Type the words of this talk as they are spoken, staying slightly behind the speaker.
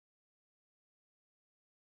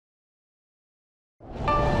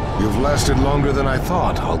lasted longer than I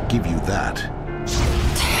thought, I'll give you that.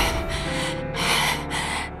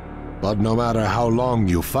 But no matter how long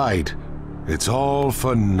you fight, it's all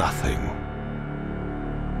for nothing.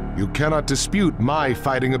 You cannot dispute my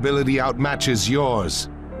fighting ability outmatches yours.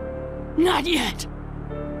 Not yet.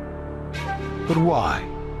 But why?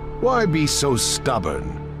 Why be so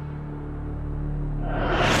stubborn?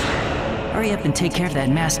 Hurry up and take care of that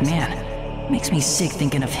masked man. Makes me sick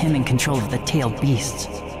thinking of him in control of the tailed beasts.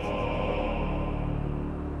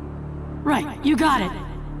 Right, you got it.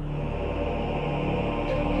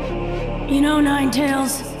 You know,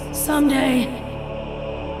 Ninetails, someday,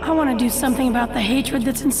 I want to do something about the hatred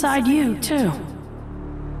that's inside you, too.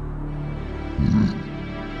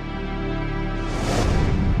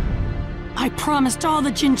 I promised all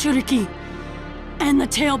the Jinchuriki, and the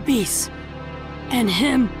tailed beasts, and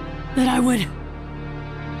him that I would...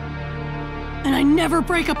 And I never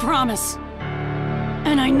break a promise.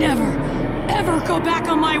 And I never, ever go back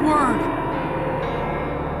on my word.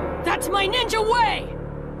 That's my ninja way!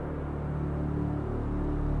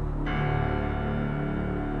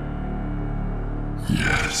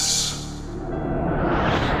 Yes.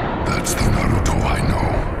 That's the Naruto I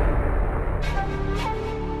know.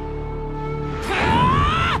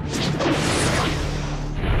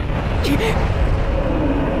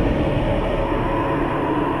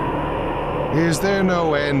 Is there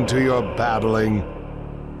no end to your babbling?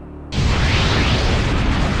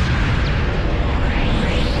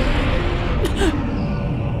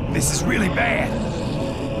 This is really bad.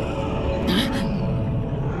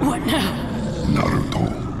 What now? Naruto.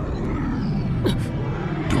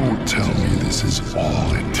 Don't tell me this is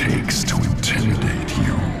all it takes to intimidate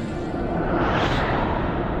you.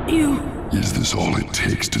 Is this all it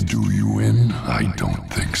takes to do you in? I don't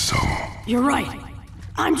think so. You're right.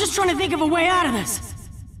 I'm just trying to think of a way out of this.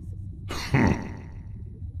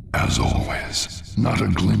 As always, not a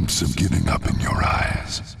glimpse of giving up in your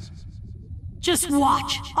eyes. Just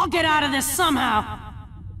watch. I'll get out of this somehow.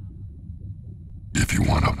 If you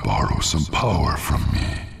want to borrow some power from me,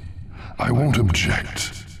 I won't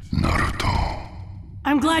object, Naruto.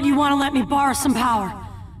 I'm glad you want to let me borrow some power.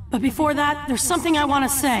 But before that, there's something I want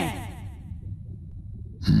to say.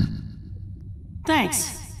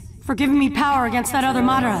 Thanks for giving me power against that other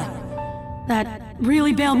Madara. That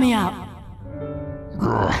really bailed me out.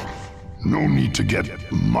 No need to get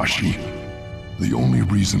mushy. The only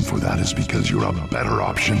reason for that is because you're a better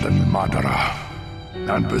option than Madara.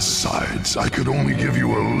 And besides, I could only give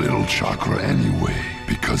you a little chakra anyway,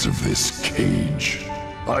 because of this cage.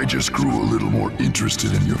 I just grew a little more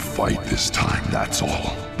interested in your fight this time, that's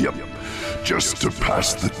all. Yep, just to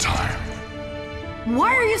pass the time.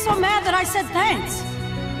 Why are you so mad that I said thanks?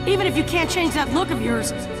 Even if you can't change that look of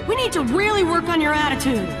yours, we need to really work on your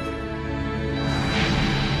attitude.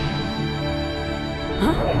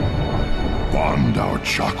 Huh? Bond our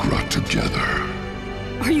chakra together.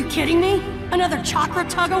 Are you kidding me? Another chakra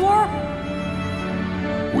tug-of-war?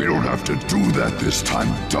 We don't have to do that this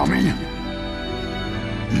time, dummy.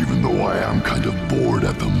 Even though I am kind of bored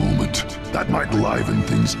at the moment, that might liven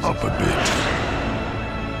things up a bit.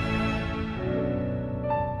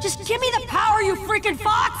 Just give me the power, you freaking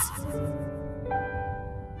fox!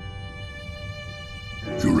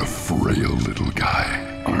 You're a frail little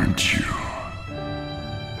guy, aren't you?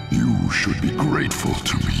 You should be grateful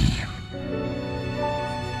to me.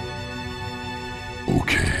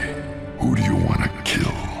 Okay, who do you want to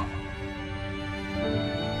kill?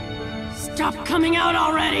 Stop coming out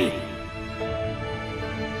already!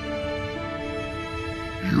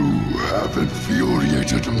 You have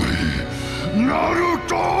infuriated me,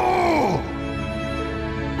 Naruto!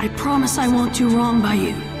 I promise I won't do wrong by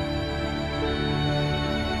you.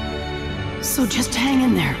 So just hang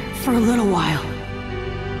in there for a little while.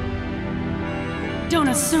 Don't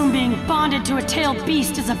assume being bonded to a tailed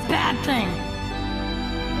beast is a bad thing.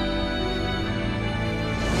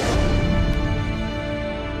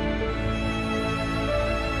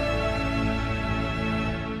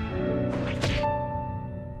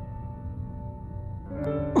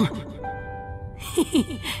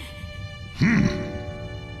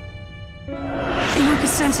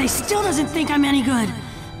 Iruka-sensei still doesn't think I'm any good,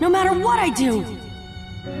 no matter what I do.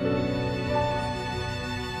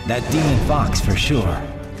 That demon fox for sure.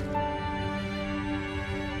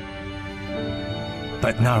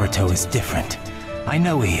 But Naruto is different. I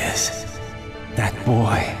know he is. That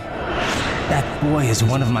boy is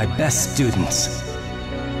one of my best students.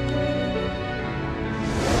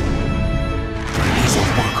 He's a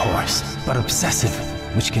workhorse, but obsessive,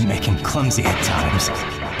 which can make him clumsy at times,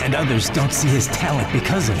 and others don't see his talent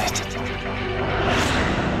because of it.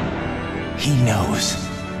 He knows.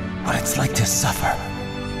 what it's like to suffer.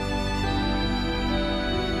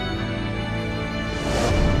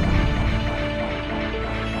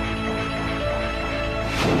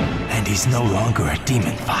 And he's no longer a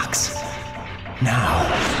demon fox. Now,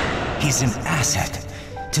 he's an asset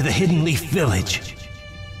to the Hidden Leaf Village.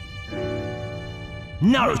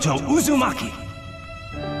 Naruto Uzumaki!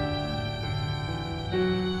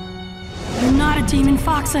 You're not a demon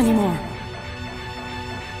fox anymore.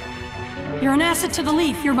 You're an asset to the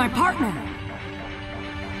Leaf. You're my partner.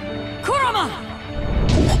 Kurama!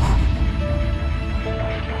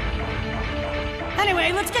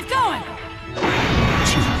 Anyway, let's get going!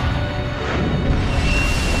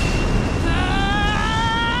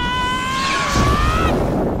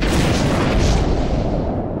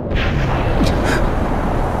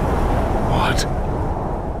 What?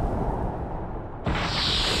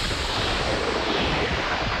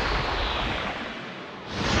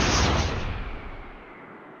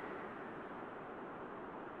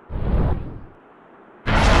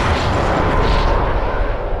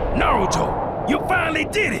 Naruto, you finally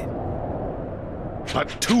did it!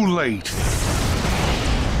 But too late.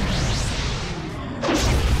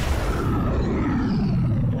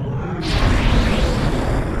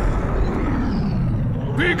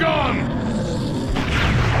 Be gone!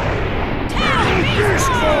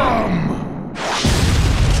 Beast form!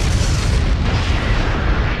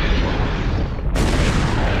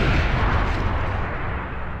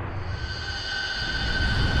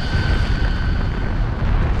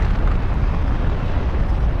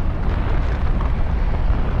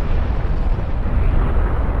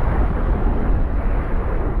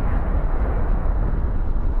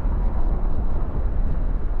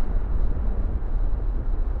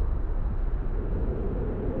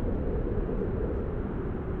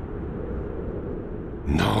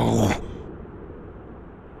 No.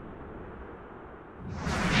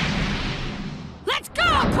 Let's go,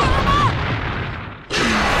 Kurama!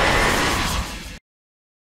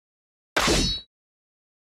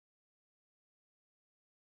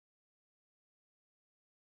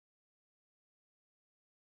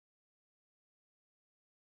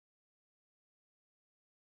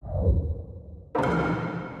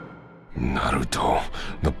 Naruto,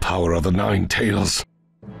 the power of the Nine Tails.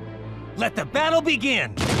 Let the battle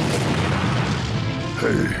begin!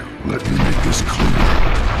 Hey, let me make this clear.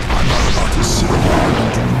 I'm not about to sit around and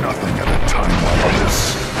do nothing at a time like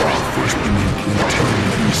this. Our first unique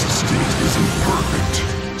intelligent beast state isn't perfect,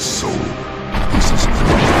 so this isn't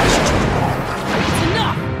gonna last too long. It's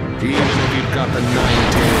enough! Even if you've got the Nine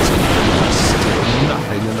Tails, you're still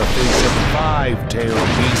nothing in the face of five-tailed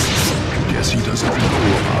beasts. Guess he doesn't know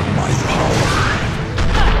about my power.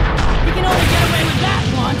 We can only get away with that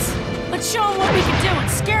once. Let's show him what we can do and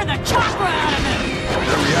scare the chakra out of him!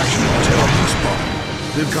 Their reaction to tail beast bomb.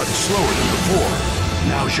 They've gotten slower than before.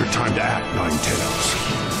 Now's your time to act, Nine Tails.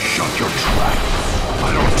 Shut your trap. I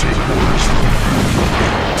don't take orders from you,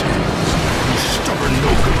 Nine Tails. You stubborn,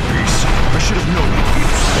 no-good beast. I should have known you'd be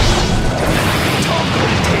this. Talk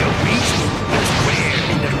of tail beast. It's rare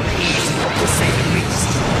and a little easy, to say the least.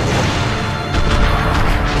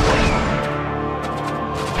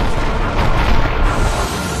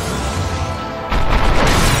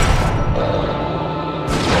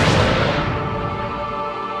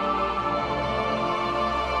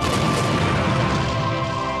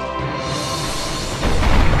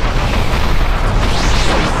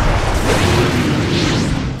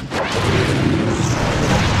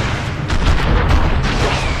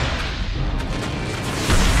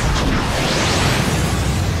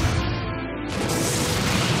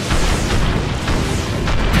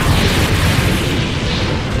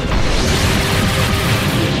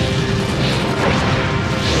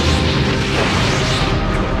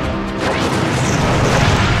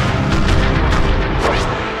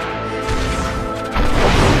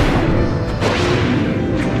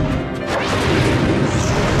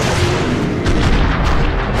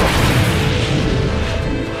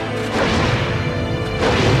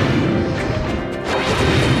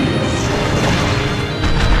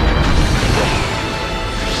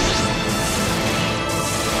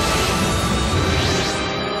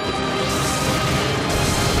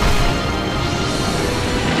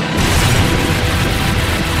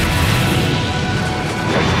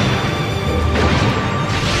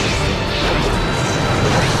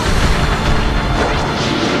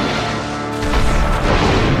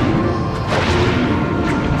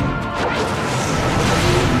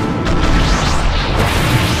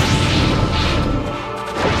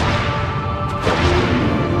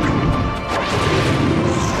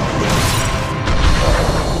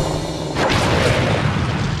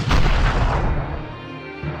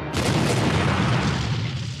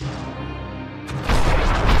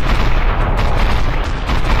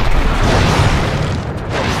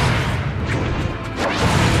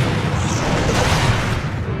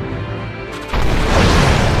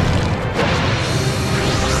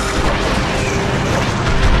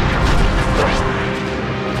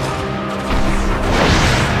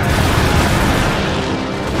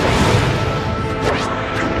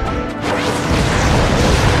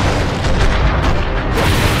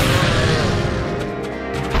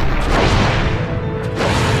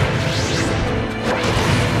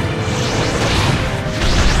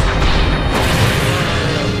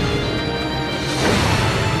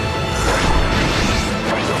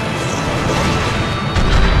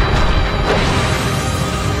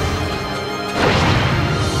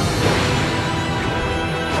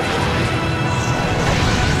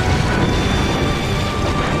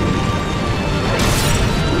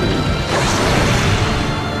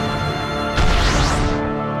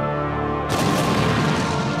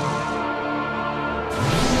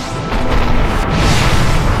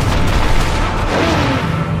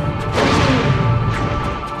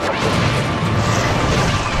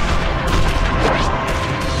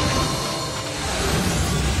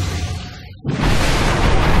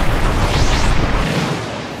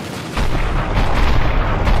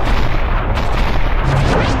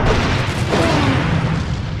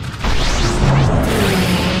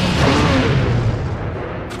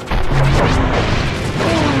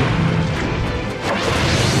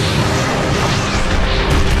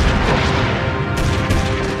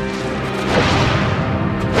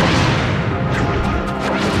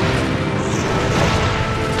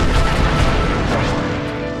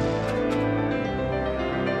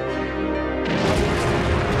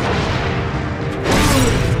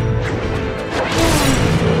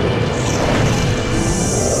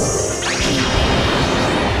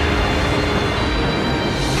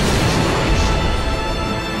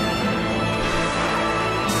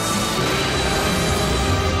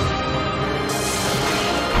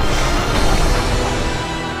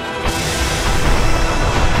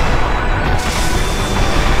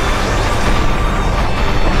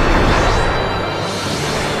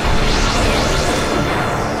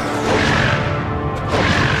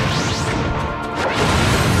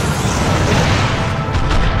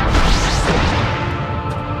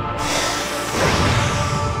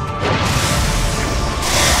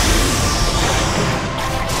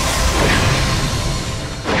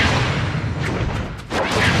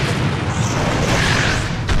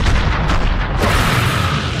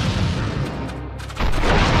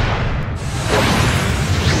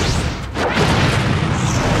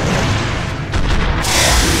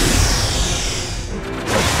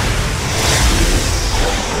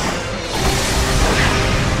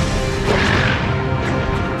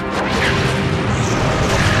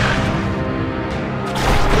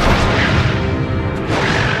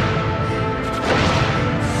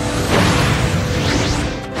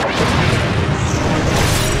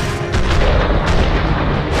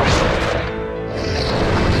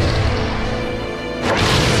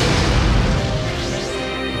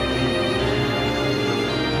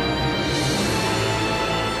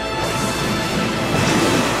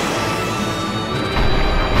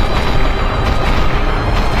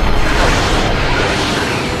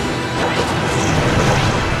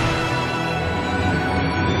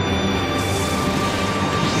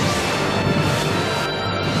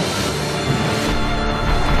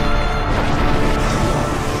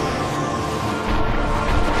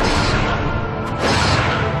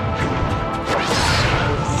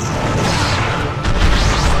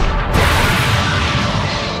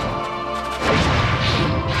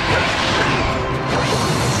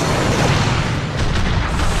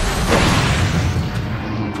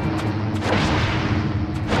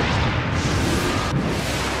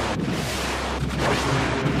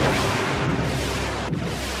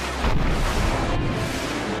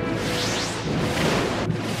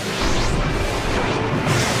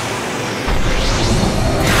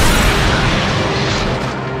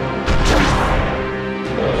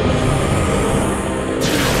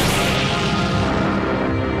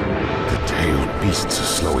 beasts are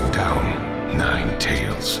slowing down. 9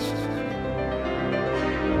 tails.